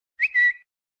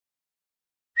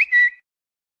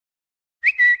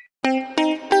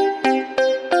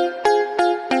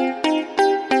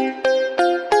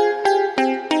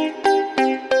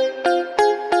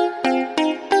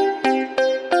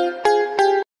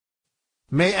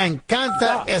Me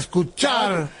encanta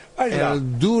escuchar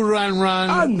el Duran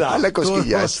Run Dale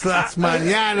cosquillas. todas las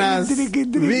mañanas.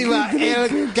 ¡Viva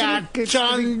el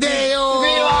cachondeo!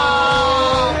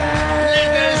 ¡Viva!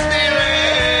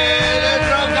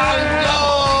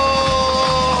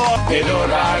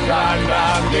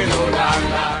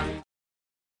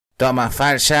 Toma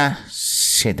falsa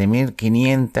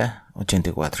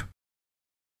 7584.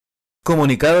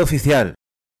 Comunicado oficial.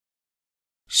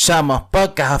 Somos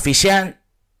podcast oficial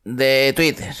de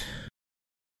Twitter.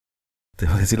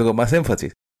 Tengo que decirlo con más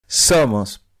énfasis.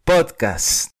 Somos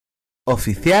podcast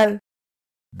oficial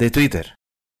de Twitter.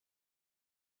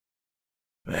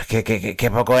 Es que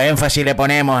poco énfasis le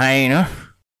ponemos ahí, ¿no?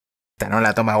 Esta no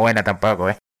la toma buena tampoco,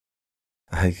 ¿eh?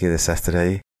 Ay, qué desastre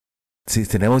ahí. Sí,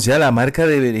 tenemos ya la marca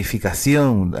de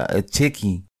verificación,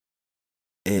 checking,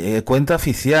 cuenta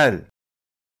oficial.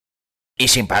 Y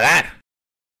sin pagar.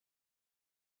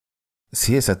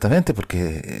 Sí, exactamente,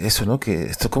 porque eso, ¿no? Que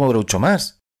esto es como Groucho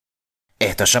Marx.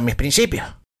 Estos son mis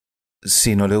principios.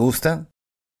 Si no le gustan,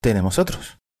 tenemos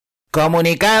otros.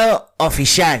 Comunicado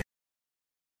oficial.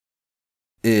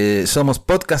 Somos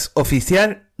podcast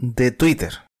oficial de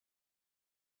Twitter.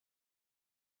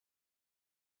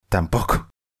 Tampoco.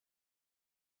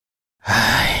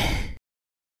 Ay.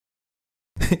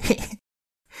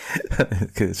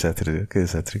 Qué desastre, qué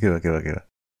va.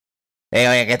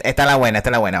 Oye, que esta es la buena.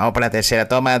 Vamos por la tercera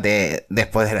toma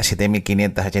después de la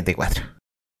 7584.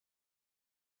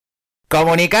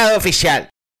 Comunicado oficial.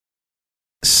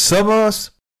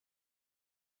 Somos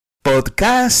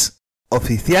podcast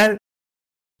oficial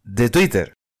de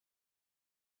Twitter.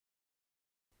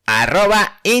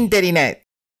 @Interinet.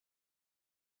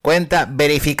 Cuenta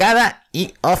verificada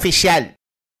y oficial.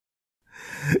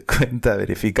 Cuenta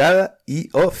verificada y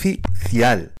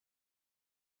oficial.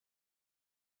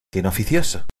 Que no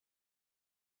oficioso.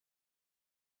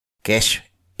 ¿Qué es?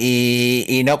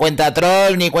 Y no cuenta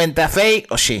troll ni cuenta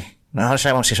fake, o sí. No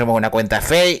sabemos si somos una cuenta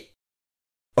fake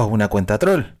o una cuenta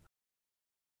troll.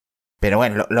 Pero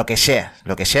bueno, lo que sea,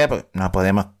 pues no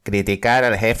podemos criticar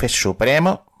al jefe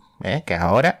supremo, que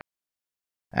ahora.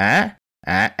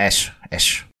 Eso.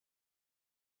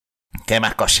 ¿Qué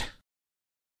más cosas?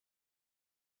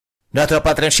 Nuestros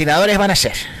patrocinadores van a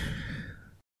ser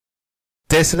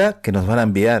Tesla, que nos van a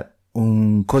enviar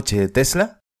un coche de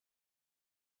Tesla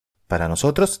para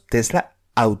nosotros, Tesla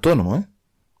autónomo,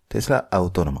 Tesla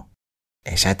autónomo.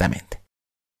 Exactamente.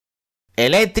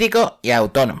 Eléctrico y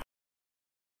autónomo.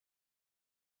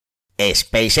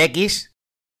 SpaceX,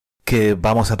 que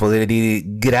vamos a poder ir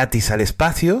gratis al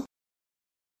espacio.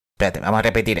 Espérate, vamos a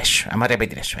repetir eso,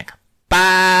 venga.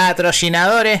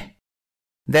 Patrocinadores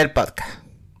del podcast.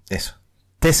 Eso.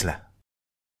 Tesla.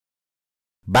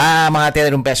 Vamos a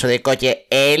tener un pedazo de coche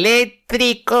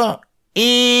eléctrico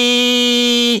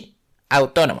y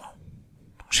autónomo.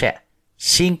 O sea,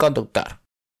 sin conductor.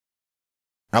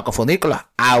 No confundir con los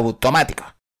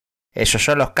automáticos. Esos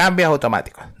son los cambios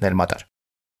automáticos del motor.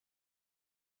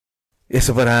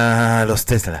 Eso para los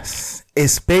Teslas.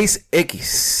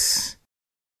 SpaceX.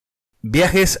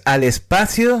 Viajes al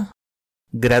espacio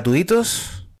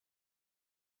gratuitos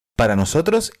para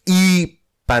nosotros y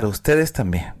para ustedes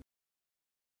también.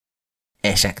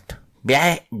 Exacto.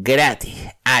 Viajes gratis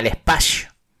al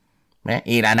espacio.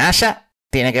 Y la NASA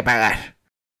tiene que pagar.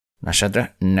 Nosotros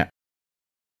no.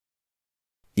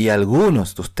 Y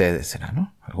algunos de ustedes serán,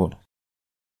 ¿no? Algunos.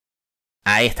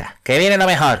 Ahí está. Que viene lo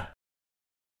mejor.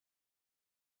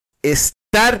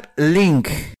 Starlink.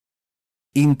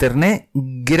 Internet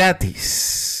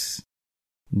gratis.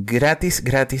 Gratis.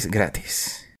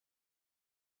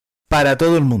 Para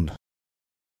todo el mundo.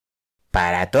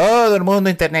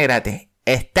 Internet gratis.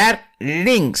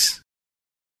 Starlinks.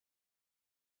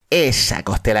 Esa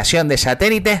constelación de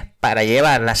satélites para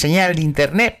llevar la señal de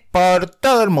internet por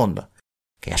todo el mundo.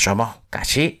 Que ya somos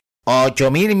casi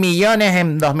 8.000 millones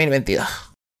en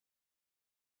 2022.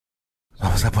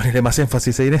 Vamos a ponerle más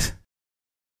énfasis, Inés.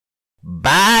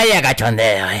 Vaya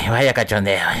cachondeo.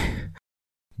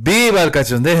 ¡Viva el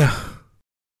cachondeo!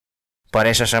 Por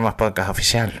eso somos podcast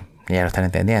oficial. Ya lo están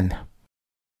entendiendo.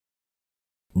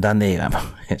 ¿Dónde llegamos?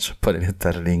 Eso, por el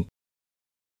Starlink.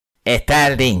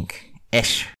 Starlink.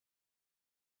 Eso.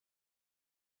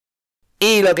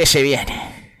 Y lo que se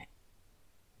viene.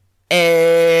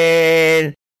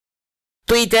 El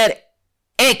Twitter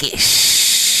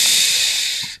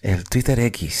X. El Twitter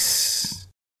X.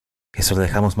 Eso lo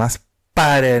dejamos más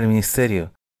para el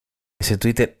ministerio. Ese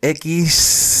Twitter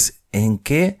X en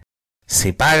que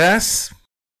si pagas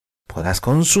podrás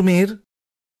consumir.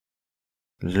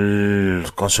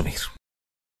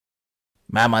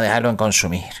 Vamos a dejarlo en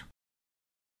consumir.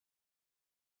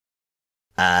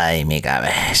 Ay, mi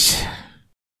cabeza.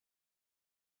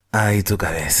 Ay, tu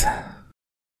cabeza.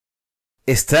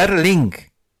 Starlink,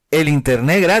 el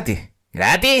internet gratis.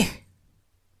 ¿Gratis?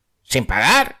 ¿Sin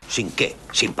pagar? ¿Sin qué?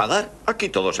 ¿Sin pagar? Aquí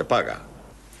todo se paga.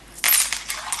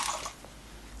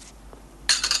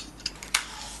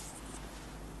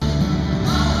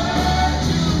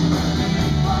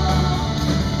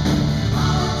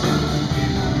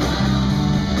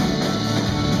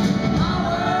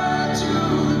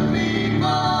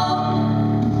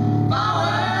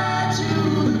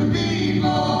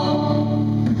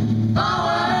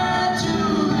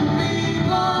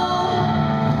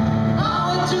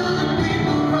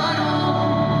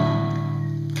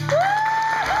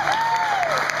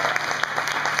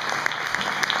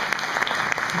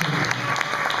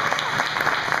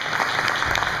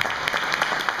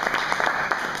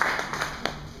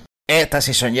 Estas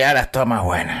sí son ya las tomas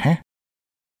buenas, ¿eh?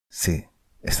 Sí,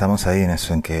 estamos ahí en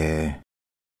eso, en que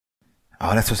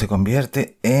ahora esto se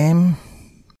convierte en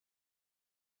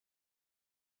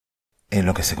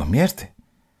lo que se convierte.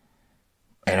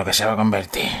 En lo que se va a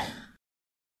convertir.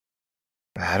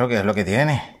 Claro que es lo que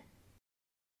tiene.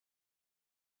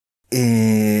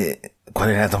 ¿Cuál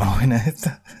era la toma buena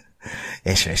esta?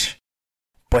 Eso.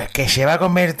 Pues que se va a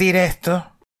convertir esto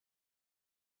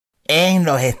en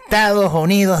los Estados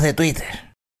Unidos de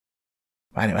Twitter.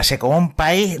 Vale, va a ser como un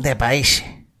país de países.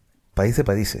 País de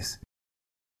países.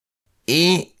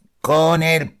 Y con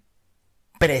el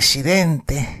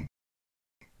presidente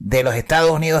de los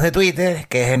Estados Unidos de Twitter,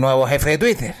 que es el nuevo jefe de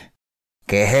Twitter,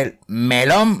 que es el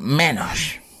Melón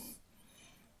Menos.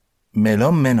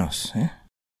 Melón Menos, ¿eh?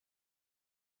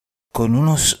 Con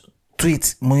unos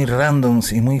tweets muy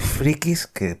randoms y muy frikis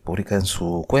que publica en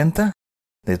su cuenta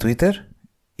de Twitter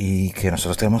y que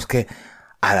nosotros tenemos que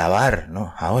alabar,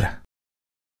 ¿no? Ahora.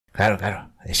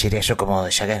 Claro. Decir eso como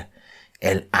decir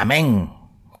el amén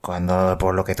cuando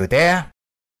por lo que tuitea.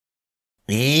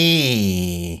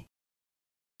 Y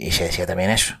se decía también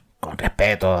eso, con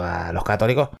respeto a los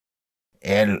católicos,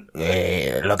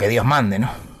 lo que Dios mande,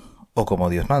 ¿no? O como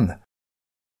Dios manda.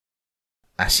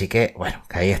 Así que, bueno,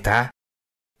 que ahí está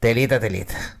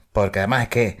telita. Porque además es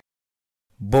que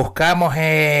buscamos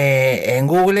en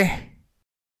Google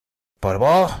por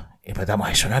voz y preguntamos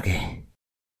eso, ¿no?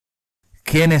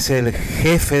 ¿Quién es el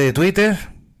jefe de Twitter?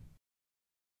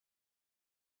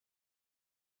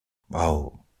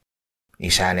 Wow.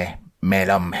 Y sale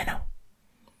Melón Menos.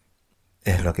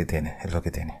 Es lo que tiene.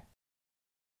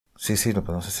 Sí, lo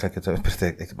podemos hacer aquí.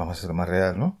 Vamos a hacerlo más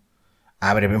real, ¿no?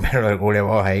 Abre primero el Google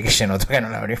Voz ahí, que se nota que no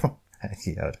lo abrimos.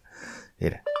 Aquí, ahora.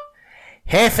 Mira.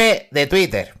 Jefe de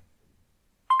Twitter.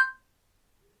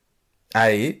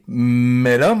 Ahí.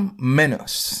 Melón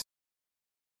Menos.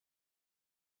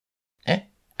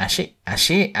 Así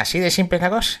de simple es la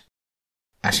cosa.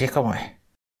 Así es como es.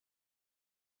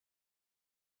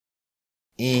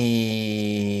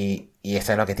 Y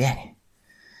esto es lo que tiene.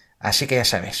 Así que ya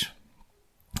sabes.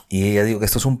 Y ya digo que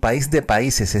esto es un país de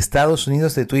países, Estados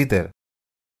Unidos de Twitter,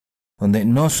 donde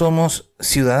no somos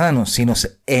ciudadanos, sino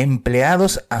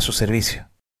empleados a su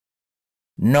servicio.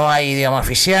 No hay idioma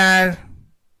oficial,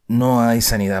 no hay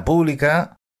sanidad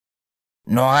pública,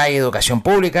 no hay educación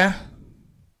pública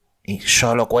y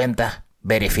solo cuentas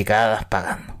verificadas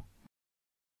pagando.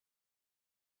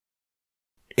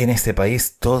 En este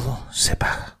país todo se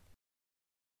paga.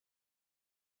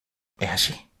 Es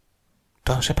así.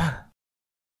 Todo se paga.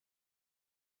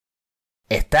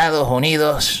 Estados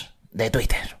Unidos de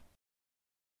Twitter.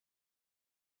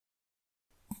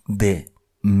 De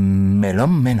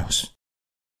Melón Menos.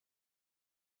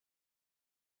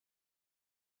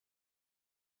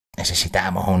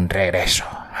 Necesitamos un regreso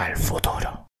al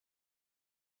futuro.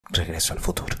 Regreso al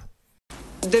futuro.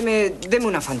 Deme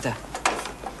una Fanta.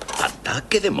 ¿Fanta?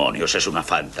 ¿Qué demonios es una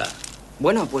Fanta?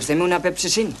 Bueno, pues deme una Pepsi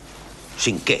Sin.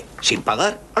 ¿Sin qué? ¿Sin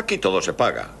pagar? Aquí todo se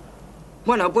paga.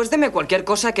 Bueno, pues deme cualquier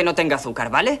cosa que no tenga azúcar,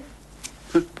 ¿vale?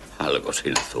 Algo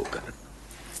sin azúcar.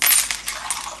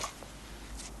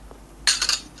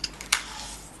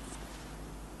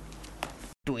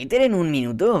 ¿Twitter en un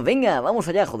minuto? Venga, vamos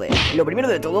allá, joder. Lo primero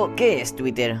de todo, ¿qué es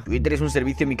Twitter? Twitter es un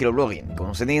servicio de microblogging,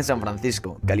 con sede en San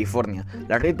Francisco, California.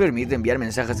 La red permite enviar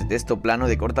mensajes de texto plano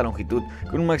de corta longitud,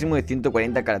 con un máximo de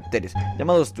 140 caracteres,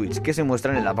 llamados tweets, que se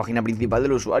muestran en la página principal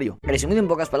del usuario. Resumido en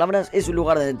pocas palabras, es un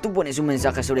lugar donde tú pones un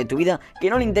mensaje sobre tu vida que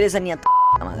no le interesa ni a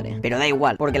la madre. Pero da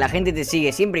igual, porque la gente te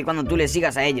sigue siempre y cuando tú les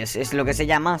sigas a ellos. Es lo que se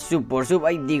llama sub por sub,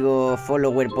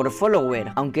 follower por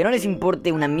follower. Aunque no les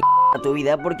importe una mierda a tu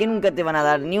vida, porque nunca te van a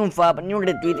dar ni un fab, ni un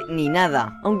retweet, ni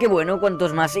nada. Aunque bueno,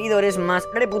 cuantos más seguidores, más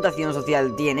reputación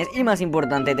social tienes y más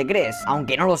importante te crees,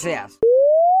 aunque no lo seas.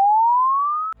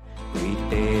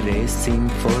 Twitter es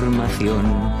desinformación,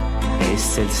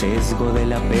 es el sesgo de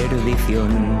la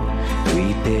perdición.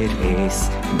 Twitter es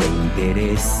de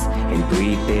interés, en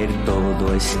Twitter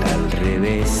todo está al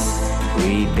revés.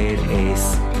 Twitter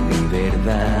es mi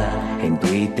verdad, en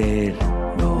Twitter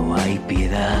no hay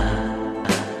piedad.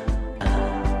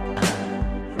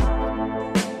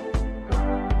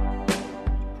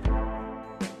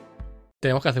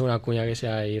 Tenemos que hacer una cuña que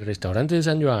sea ahí, restaurante de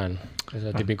San Joan. Es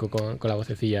lo típico con la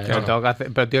vocecilla. Pero, tengo que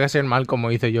hacer, pero tiene que ser mal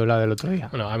como hice yo la del otro día.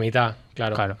 Bueno, a mitad,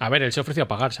 claro. A ver, él se ofreció a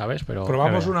pagar, ¿sabes? Pero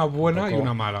probamos una buena y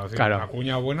una mala. Claro. Una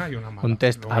cuña buena y una mala. Un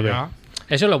test. A ver.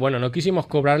 Eso es lo bueno, no quisimos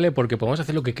cobrarle porque podemos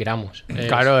hacer lo que queramos.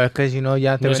 Claro, es que si no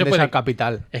ya te no vendes al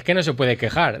capital. Es que no se puede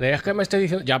quejar. Es que me estoy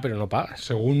diciendo... Ya, pero no pagas.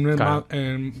 Según nos va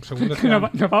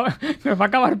a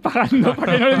acabar pagando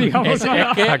para que no le digamos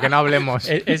nada. Para que no hablemos.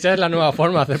 Esa es la nueva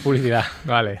forma de hacer publicidad.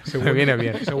 Vale, me viene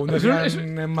bien. Según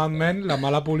decían en Mad Men, la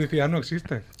mala publicidad no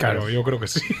existe. Claro, pero yo creo que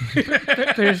sí.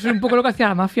 Pero es un poco lo que hacía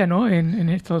la mafia, ¿no? En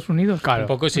Estados Unidos. Claro. Un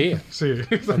poco sí. Sí.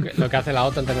 Lo que hace la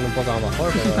OTAN también un poco a lo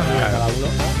mejor, pero cada uno...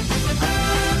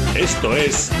 Esto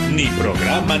es Ni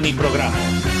Programa Ni Programa.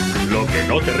 Lo que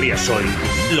no te rías hoy,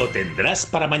 lo tendrás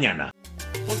para mañana.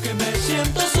 Porque me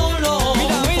siento solo.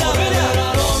 Mira.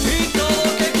 Y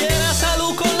todo que quiera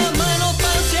salud con las manos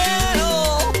pa'l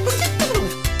cielo.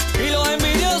 Y los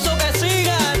envidiosos que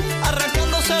sigan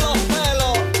arrancándose los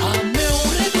pelos. Hazme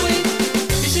un retweet.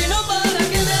 Y si no para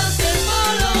que me hace el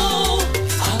follow.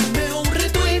 Hazme un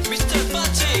retweet, Mr.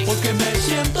 Pachi. Porque me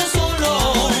siento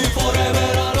solo. Y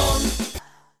forever alone.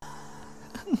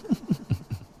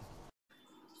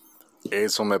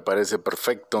 Eso me parece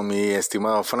perfecto, mi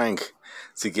estimado Frank.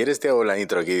 Si quieres te hago la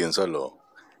intro aquí de un solo.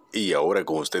 Y ahora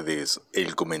con ustedes,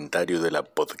 el comentario de la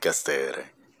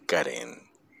podcaster Karen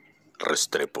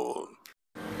Restrepo.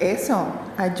 Eso,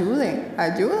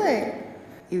 ayude.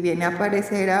 Y viene a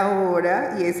aparecer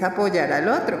ahora y es apoyar al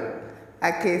otro.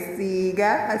 A que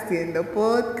siga haciendo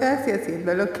podcast y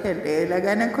haciendo lo que le dé la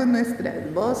gana con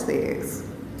nuestras voces.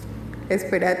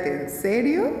 Espérate, ¿en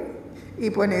serio? Y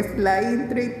pones la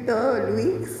intro y todo,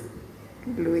 Luis.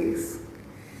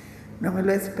 No me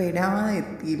lo esperaba de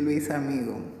ti, Luis,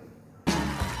 amigo.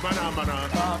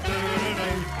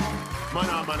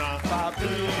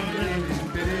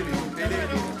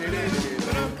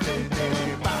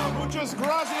 Muchas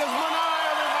gracias,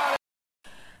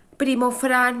 Primo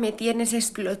Fran, me tienes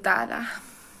explotada.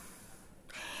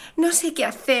 No sé qué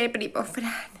hacer, Primo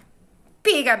Fran.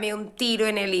 Pégame un tiro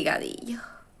en el higadillo.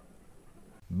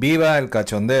 ¡Viva el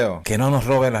cachondeo! Que no nos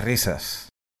robe las risas.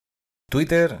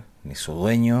 Twitter, ni su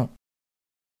dueño,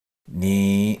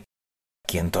 ni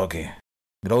quien toque.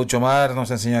 Groucho Marx nos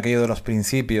enseñó aquello de los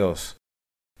principios.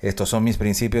 Estos son mis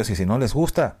principios y si no les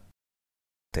gusta,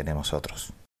 tenemos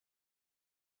otros.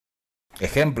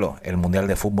 Ejemplo, el Mundial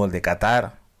de Fútbol de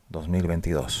Qatar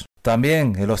 2022.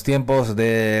 También en los tiempos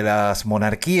de las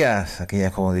monarquías,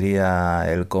 aquellas como diría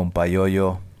el compa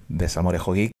Yoyo de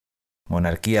Salmorejo Geek,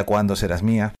 monarquía cuando serás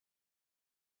mía.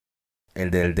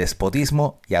 El del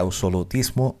despotismo y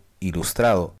absolutismo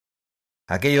ilustrado.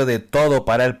 Aquello de todo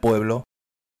para el pueblo,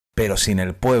 pero sin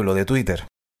el pueblo de Twitter.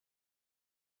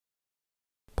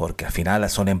 Porque al final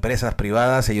son empresas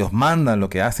privadas, ellos mandan lo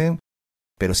que hacen,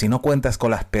 pero si no cuentas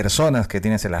con las personas que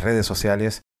tienes en las redes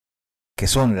sociales, que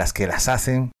son las que las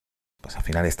hacen, pues al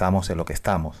final estamos en lo que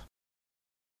estamos.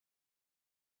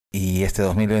 Y este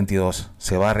 2022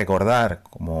 se va a recordar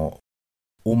como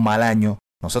un mal año,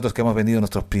 nosotros que hemos vendido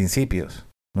nuestros principios,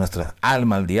 nuestra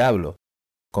alma al diablo,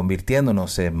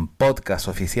 convirtiéndonos en podcast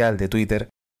oficial de Twitter,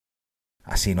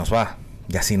 así nos va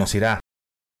y así nos irá.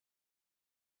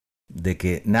 De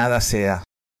que nada sea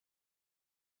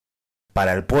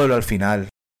para el pueblo al final,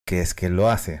 que es quien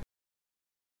lo hace.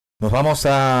 Nos vamos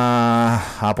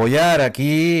a apoyar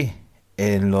aquí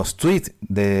en los tweets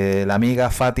de la amiga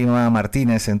Fátima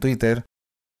Martínez en Twitter,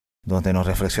 donde nos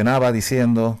reflexionaba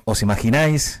diciendo: ¿os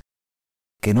imagináis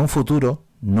que en un futuro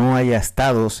no haya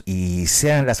estados y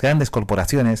sean las grandes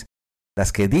corporaciones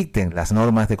las que dicten las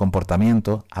normas de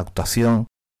comportamiento, actuación,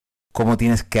 cómo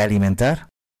tienes que alimentar?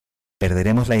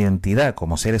 Perderemos la identidad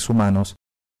como seres humanos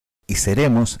y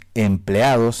seremos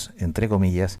empleados, entre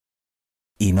comillas,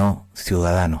 y no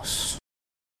ciudadanos.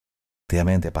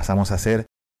 Efectivamente, pasamos a ser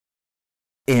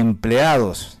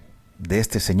empleados de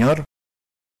este señor,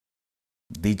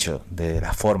 dicho de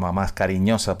la forma más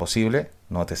cariñosa posible,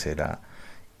 nótese la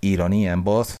ironía en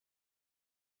voz,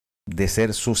 de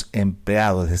ser sus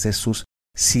empleados, de ser sus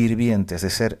sirvientes, de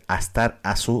ser a estar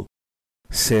a su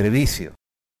servicio,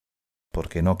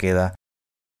 porque no queda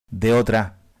de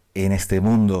otra en este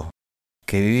mundo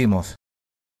que vivimos.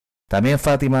 También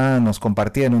Fátima nos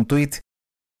compartía en un tuit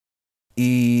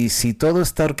Y si todo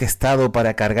está orquestado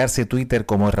para cargarse Twitter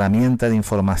como herramienta de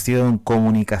información,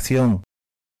 comunicación,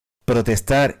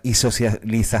 protestar y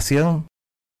socialización,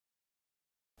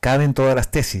 caben todas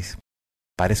las tesis.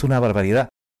 Parece una barbaridad,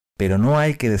 pero no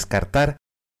hay que descartar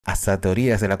hasta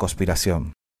teorías de la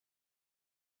conspiración.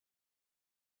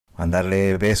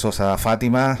 Mandarle besos a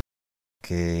Fátima,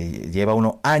 que lleva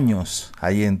unos años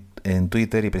ahí en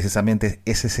Twitter, y precisamente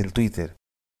ese es el Twitter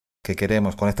que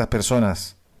queremos con estas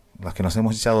personas, las que nos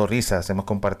hemos echado risas, hemos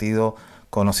compartido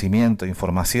conocimiento,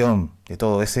 información, de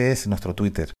todo. Ese es nuestro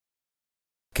Twitter.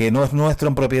 Que no es nuestro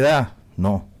en propiedad,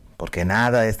 no, porque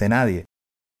nada es de nadie.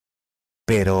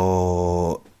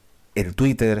 Pero el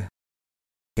Twitter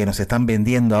que nos están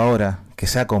vendiendo ahora, que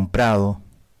se ha comprado,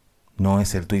 no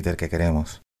es el Twitter que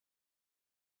queremos.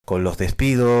 Con los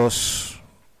despidos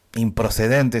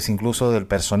improcedentes incluso del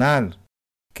personal,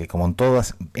 que como en toda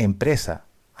empresa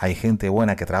hay gente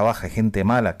buena que trabaja y gente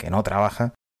mala que no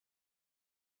trabaja,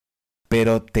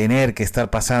 pero tener que estar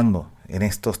pasando en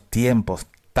estos tiempos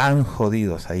tan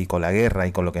jodidos ahí con la guerra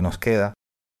y con lo que nos queda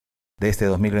de este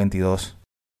 2022,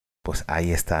 pues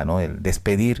ahí está, ¿no? El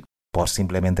despedir por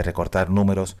simplemente recortar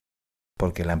números,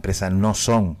 porque la empresa no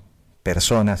son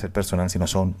personas, el personal, sino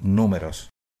son números.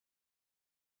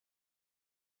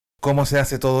 ¿Cómo se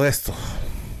hace todo esto?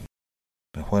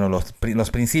 Pues bueno,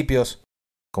 los principios,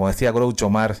 como decía Groucho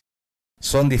Marx,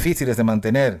 son difíciles de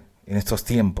mantener en estos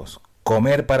tiempos.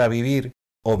 Comer para vivir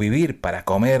o vivir para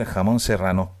comer, jamón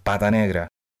serrano, pata negra.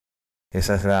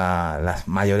 Esas son las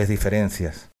mayores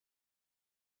diferencias.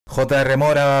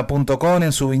 jrmora.com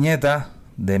en su viñeta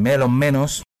de Melon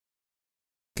Menos,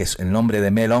 que es el nombre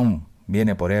de Melon,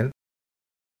 viene por él,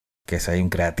 que es ahí un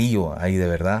creativo ahí de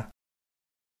verdad,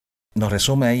 nos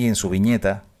resume ahí en su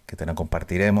viñeta, que te la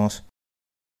compartiremos,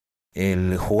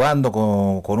 el jugando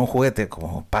con un juguete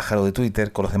como pájaro de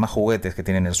Twitter, con los demás juguetes que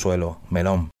tiene en el suelo,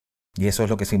 melón. Y eso es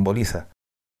lo que simboliza.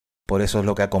 Por eso es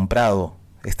lo que ha comprado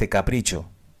este capricho.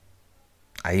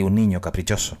 Hay un niño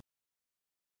caprichoso.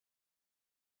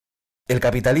 El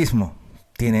capitalismo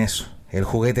tiene eso. El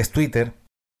juguete es Twitter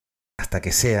hasta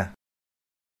que sea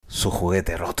su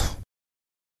juguete roto.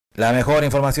 La mejor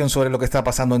información sobre lo que está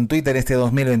pasando en Twitter este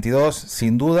 2022,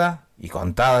 sin duda, y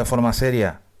contada de forma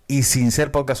seria y sin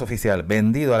ser podcast oficial,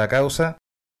 vendido a la causa,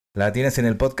 la tienes en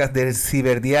el podcast del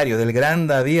Ciberdiario, del gran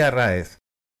David Arraez.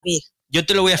 Yo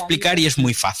te lo voy a explicar y es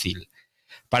muy fácil.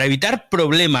 Para evitar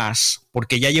problemas,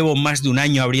 porque ya llevo más de un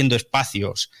año abriendo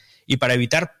espacios, y para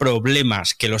evitar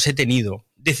problemas que los he tenido,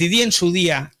 decidí en su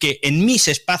día que en mis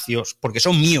espacios, porque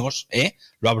son míos,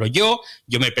 lo abro yo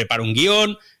me preparo un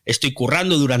guión, estoy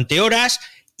currando durante horas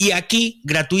y aquí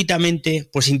gratuitamente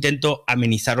pues intento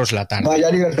amenizaros la tarde. Vaya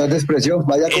libertad de expresión,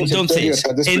 vaya concepto de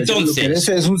libertad de expresión. Entonces,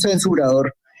 es un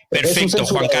censurador. Perfecto,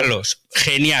 Juan Carlos.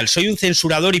 Genial. Soy un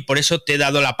censurador y por eso te he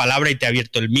dado la palabra y te he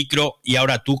abierto el micro y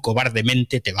ahora tú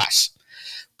cobardemente te vas.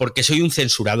 Porque soy un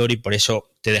censurador y por eso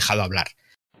te he dejado hablar.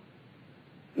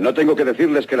 No tengo que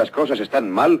decirles que las cosas están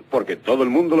mal porque todo el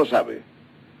mundo lo sabe.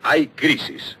 Hay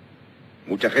crisis.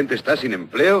 Mucha gente está sin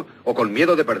empleo o con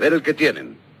miedo de perder el que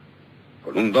tienen.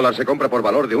 Con $1 se compra por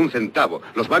valor de 1 centavo.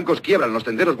 Los bancos quiebran, los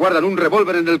tenderos guardan un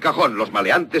revólver en el cajón, los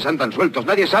maleantes andan sueltos,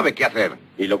 nadie sabe qué hacer.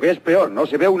 Y lo que es peor, no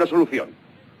se ve una solución.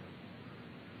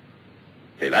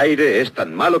 El aire es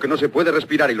tan malo que no se puede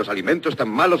respirar y los alimentos tan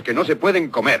malos que no se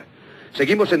pueden comer.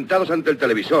 Seguimos sentados ante el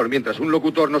televisor mientras un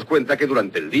locutor nos cuenta que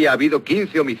durante el día ha habido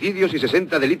 15 homicidios y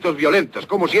 60 delitos violentos,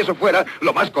 como si eso fuera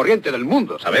lo más corriente del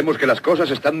mundo. Sabemos que las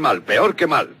cosas están mal, peor que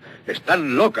mal.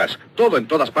 Están locas, todo en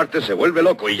todas partes se vuelve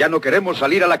loco y ya no queremos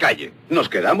salir a la calle. Nos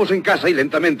quedamos en casa y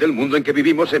lentamente el mundo en que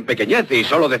vivimos se empequeñece y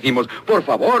solo decimos, por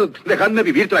favor, dejadme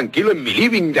vivir tranquilo en mi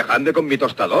living, dejadme con mi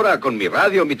tostadora, con mi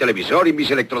radio, mi televisor y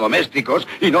mis electrodomésticos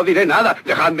y no diré nada,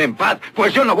 dejadme en paz,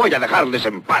 pues yo no voy a dejarles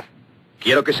en paz.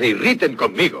 Quiero que se irriten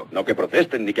conmigo, no que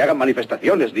protesten, ni que hagan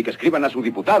manifestaciones, ni que escriban a su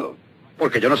diputado.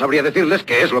 Porque yo no sabría decirles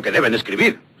qué es lo que deben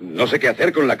escribir. No sé qué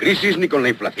hacer con la crisis, ni con la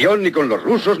inflación, ni con los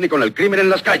rusos, ni con el crimen en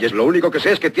las calles. Lo único que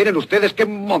sé es que tienen ustedes que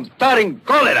montar en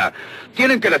cólera.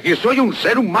 Tienen que decir, soy un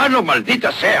ser humano,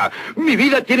 maldita sea. Mi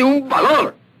vida tiene un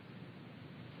valor.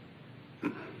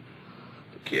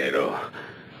 Quiero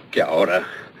que ahora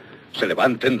se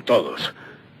levanten todos.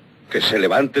 Que se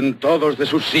levanten todos de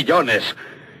sus sillones.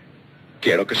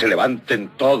 Quiero que se levanten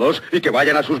todos y que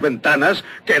vayan a sus ventanas,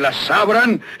 que las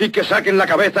abran y que saquen la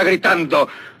cabeza gritando,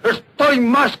 ¡estoy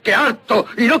más que harto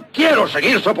y no quiero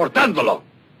seguir soportándolo!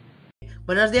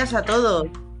 Buenos días a todos.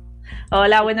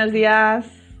 Hola, buenos días.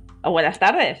 O buenas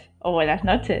tardes. O buenas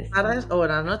noches. Tardes o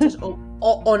buenas noches.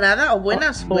 O nada, o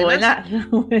buenas. Buenas.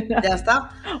 Ya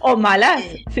está. O malas,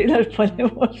 si nos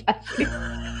ponemos así.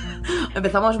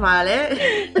 Empezamos mal,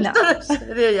 ¿eh? No. En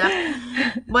serio ya.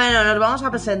 Bueno, nos vamos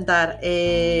a presentar.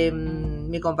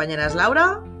 Mi compañera es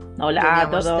Laura. Hola a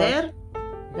todos.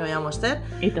 Yo me llamo Esther.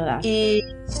 Y todas. Y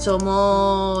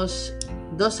somos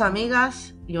dos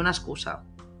amigas y una excusa.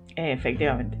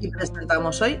 Efectivamente. Y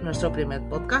presentamos hoy nuestro primer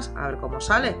podcast, a ver cómo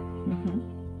sale.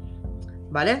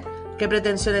 ¿Vale? ¿Qué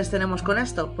pretensiones tenemos con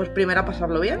esto? Pues primero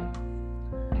pasarlo bien.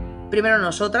 Primero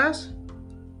nosotras.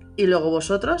 Y luego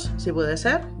vosotros, si puede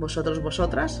ser. Vosotros,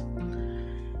 vosotras.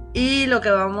 Y lo que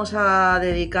vamos a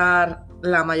dedicar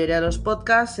la mayoría de los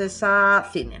podcasts es a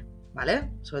cine,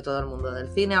 ¿vale? Sobre todo el mundo del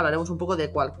cine. Hablaremos un poco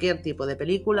de cualquier tipo de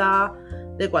película,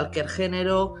 de cualquier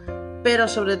género, pero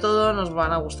sobre todo nos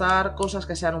van a gustar cosas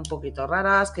que sean un poquito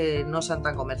raras, que no sean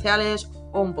tan comerciales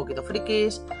o un poquito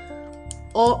frikis,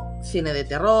 o cine de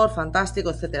terror, fantástico,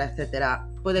 etcétera, etcétera.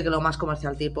 Puede que lo más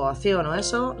comercial tipo acción o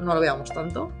eso no lo veamos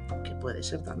tanto, que puede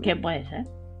ser también. ¿Qué puede ser?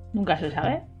 Nunca se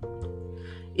sabe.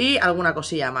 Y alguna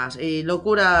cosilla más. Y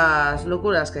locuras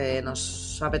que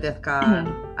nos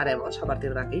apetezcan haremos a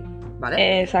partir de aquí,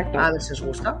 ¿vale? Exacto. A ver si os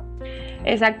gusta.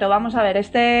 Exacto, vamos a ver,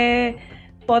 este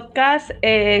podcast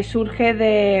surge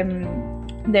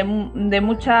de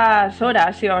muchas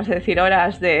horas, íbamos a decir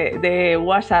horas de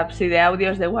WhatsApps y de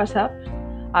audios de WhatsApp,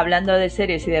 hablando de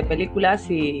series y de películas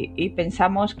y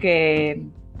pensamos que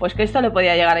esto le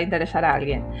podía llegar a interesar a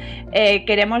alguien.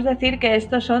 Queremos decir que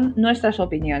estos son nuestras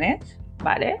opiniones,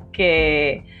 ¿vale?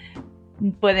 Que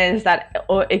pueden estar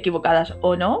equivocadas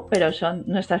o no, pero son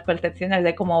nuestras percepciones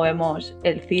de cómo vemos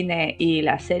el cine y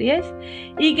las series,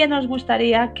 y que nos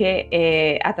gustaría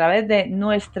que a través de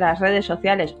nuestras redes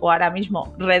sociales, o ahora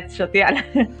mismo red social,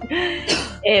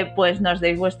 pues nos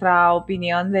deis vuestra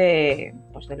opinión de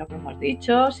lo que hemos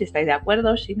dicho, si estáis de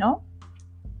acuerdo, si no.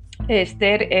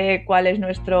 Esther, ¿cuál es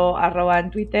nuestro @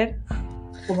 en Twitter?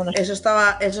 Eso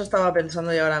estaba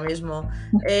pensando yo ahora mismo.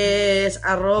 Es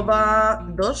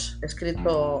 @2,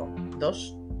 escrito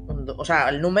 2, o sea,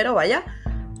 el número, vaya.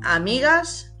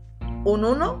 Amigas,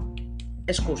 1,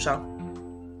 excusa.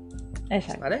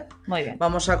 Exacto. ¿Vale? Muy bien.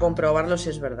 Vamos a comprobarlo si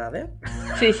es verdad, ¿eh?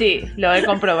 Sí, lo he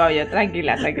comprobado yo.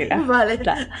 Tranquila. Vale.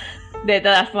 De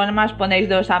todas formas, ponéis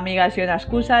 2 amigas y una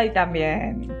excusa y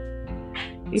también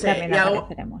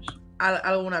apareceremos.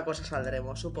 Alguna cosa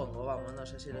saldremos, supongo. Vamos, no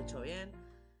sé si lo he hecho bien.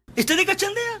 ¿Está de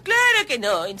cachondeo? Claro que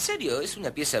no, en serio, es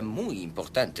una pieza muy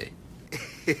importante.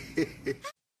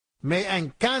 Me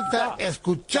encanta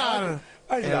escuchar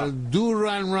el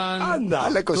Duran Run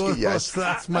todas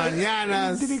las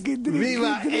mañanas.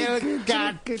 ¡Viva el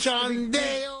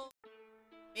cachondeo!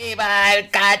 ¡Viva el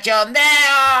cachondeo!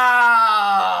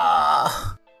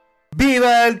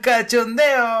 ¡Viva el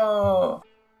cachondeo!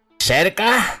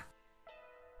 ¿Cerca?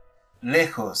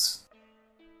 Lejos.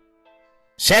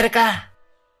 ¿Cerca?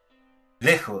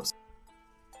 Lejos.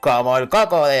 Como el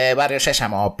coco de Barrio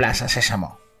Sésamo o Plaza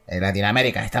Sésamo. En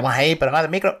Latinoamérica. Estamos ahí probando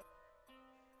el micro.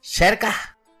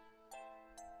 ¿Cerca?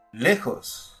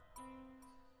 Lejos.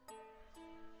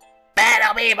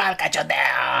 ¡Pero viva el cachondeo!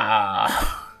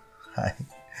 Ay,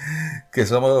 que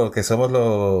somos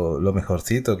lo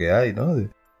mejorcito que hay, ¿no?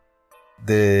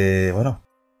 Bueno,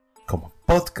 como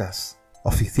podcast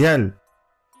oficial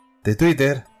de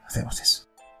Twitter, hacemos eso.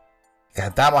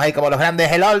 Cantamos ahí como los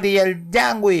grandes, el oldie y el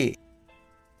yangui.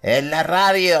 En la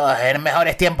radio, en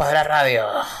mejores tiempos de la radio.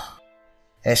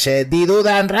 Ese Didu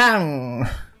Dan Ran.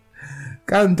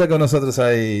 Canta con nosotros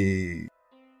ahí.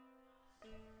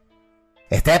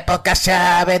 Este podcast se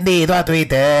ha vendido a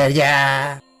Twitter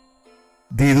ya.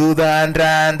 Didu Dan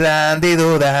Ran,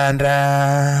 Didu Dan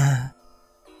Ran.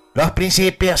 Los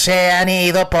principios se han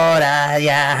ido por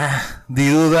allá.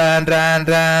 Didu Dan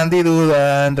Ran, Didu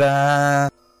Dan Ran.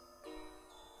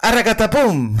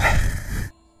 ¡Arracatapum!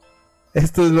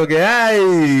 Esto es lo que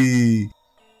hay.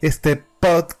 Este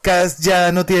podcast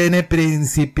ya no tiene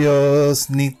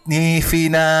principios ni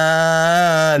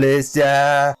finales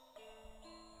ya.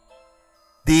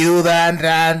 Didudan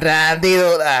ran,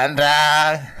 didudan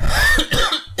ran.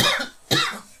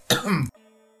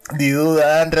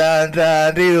 Didudan ran,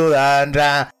 didudan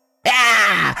ran.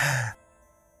 ¡Ah!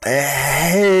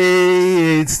 Este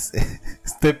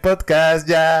podcast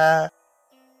ya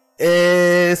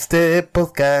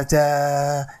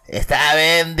está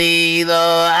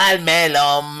vendido al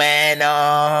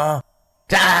melomeno.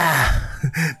 ¡Ah!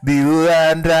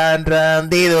 Didudan ran,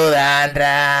 didudan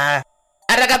ran.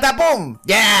 ¡Arracatapum!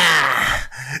 ¡Ya!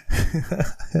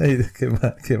 Ay, qué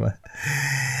mal.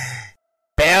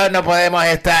 Peor no podemos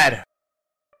estar.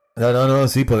 No,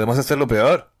 sí, podemos hacerlo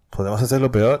peor.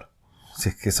 Si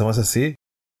es que somos así.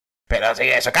 Pero sí,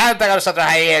 eso, canta con nosotros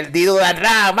ahí el Didudan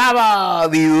Ran, vamos.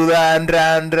 Didudan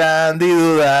Ran,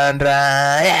 Didudan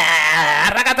Ran, yeah,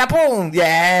 arracatapum,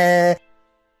 yeah.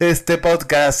 Este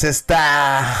podcast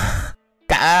está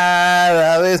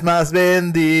cada vez más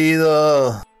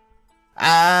vendido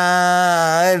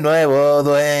al nuevo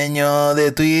dueño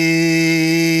de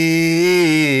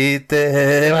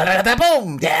Twitter.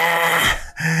 Arracatapum, yeah.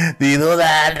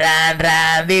 Didudan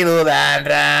Ran, Didudan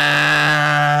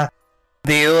Ran.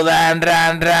 Didudan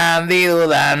Ran,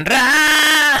 Didudan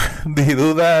Ran.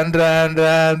 Didudan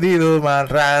Ran, Didudan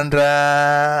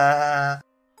Ran.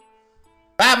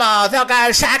 ¡Vamos! ¡Toca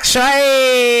el saxo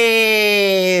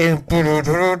ahí!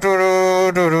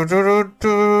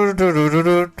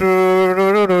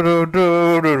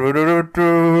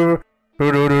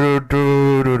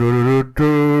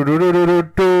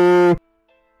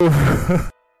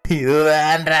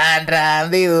 Didudan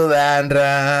Ran, Didudan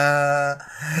Ran.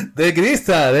 De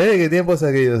Cristal, qué tiempos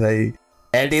aquellos ahí.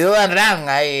 El Didudan Ran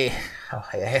ahí.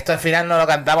 Esto al final no lo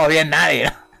cantamos bien nadie,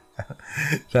 ¿no?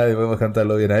 Nadie podemos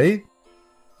cantarlo bien ahí.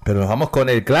 Pero nos vamos con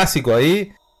el clásico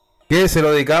ahí, que se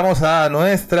lo dedicamos a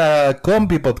nuestra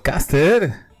compi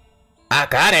podcaster, a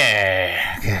Karen.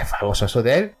 Qué famoso eso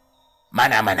de él.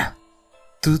 Mana, mana.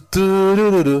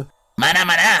 Tutururu. Mana,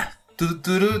 mana.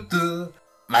 Tuturutu.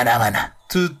 Mana, mana.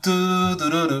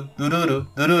 Tutururu. Dururu.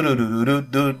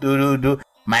 Dururu.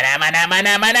 Mana, mana,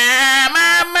 mana, mana.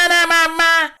 Mana,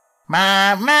 mama.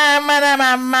 Mama, mana,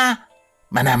 mama.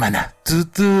 Mana, mana.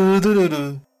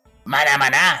 Tutururu. Mana,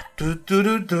 mana.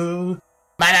 Tutururu.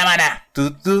 Mana, mana.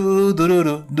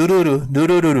 Tutururu. Dururu.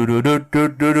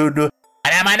 Dururu.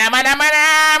 Mana, mana, mana, mana.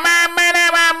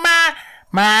 Mana, mama.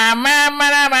 Mama,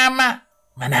 mana, mama.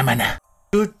 Mana, mana.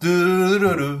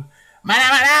 Tutururu. Mana,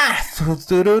 mana.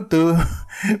 Tutururu.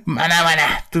 Mana,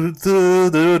 mana.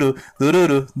 Tutururu.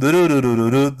 Dururu.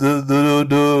 Dururu.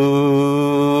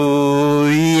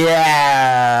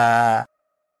 Yeah.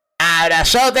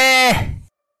 Abrazote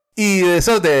y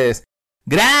besotes.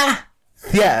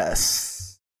 Gracias.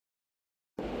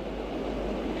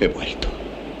 He vuelto.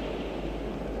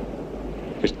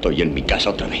 Estoy en mi casa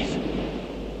otra vez.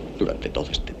 Durante todo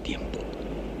este tiempo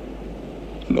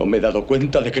no me he dado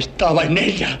cuenta de que estaba en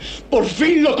ella. ¡Por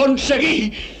fin lo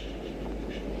conseguí!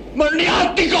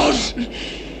 ¡Maniáticos!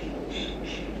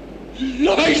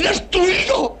 ¡Lo habéis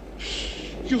destruido!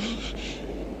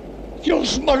 Yo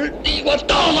os maldigo a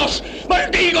todos.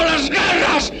 ¡Maldigo las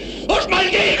guerras! ¡Os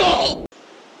maldigo!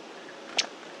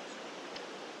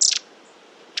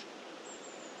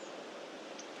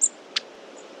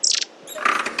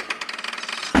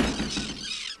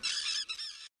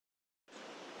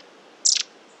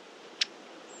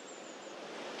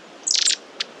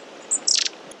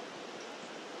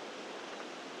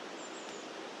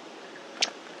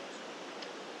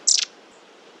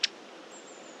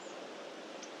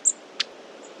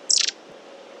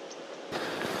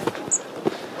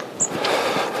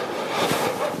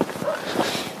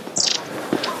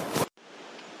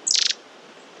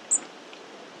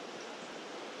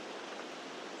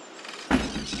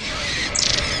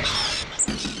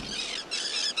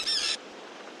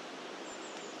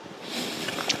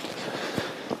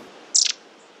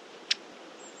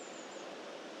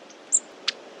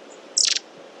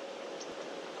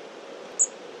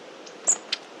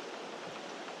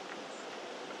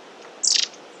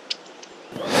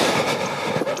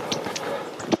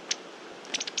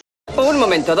 Un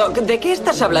momento, Doc. ¿De qué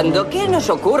estás hablando? ¿Qué nos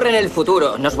ocurre en el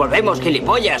futuro? ¿Nos volvemos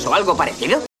gilipollas o algo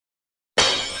parecido?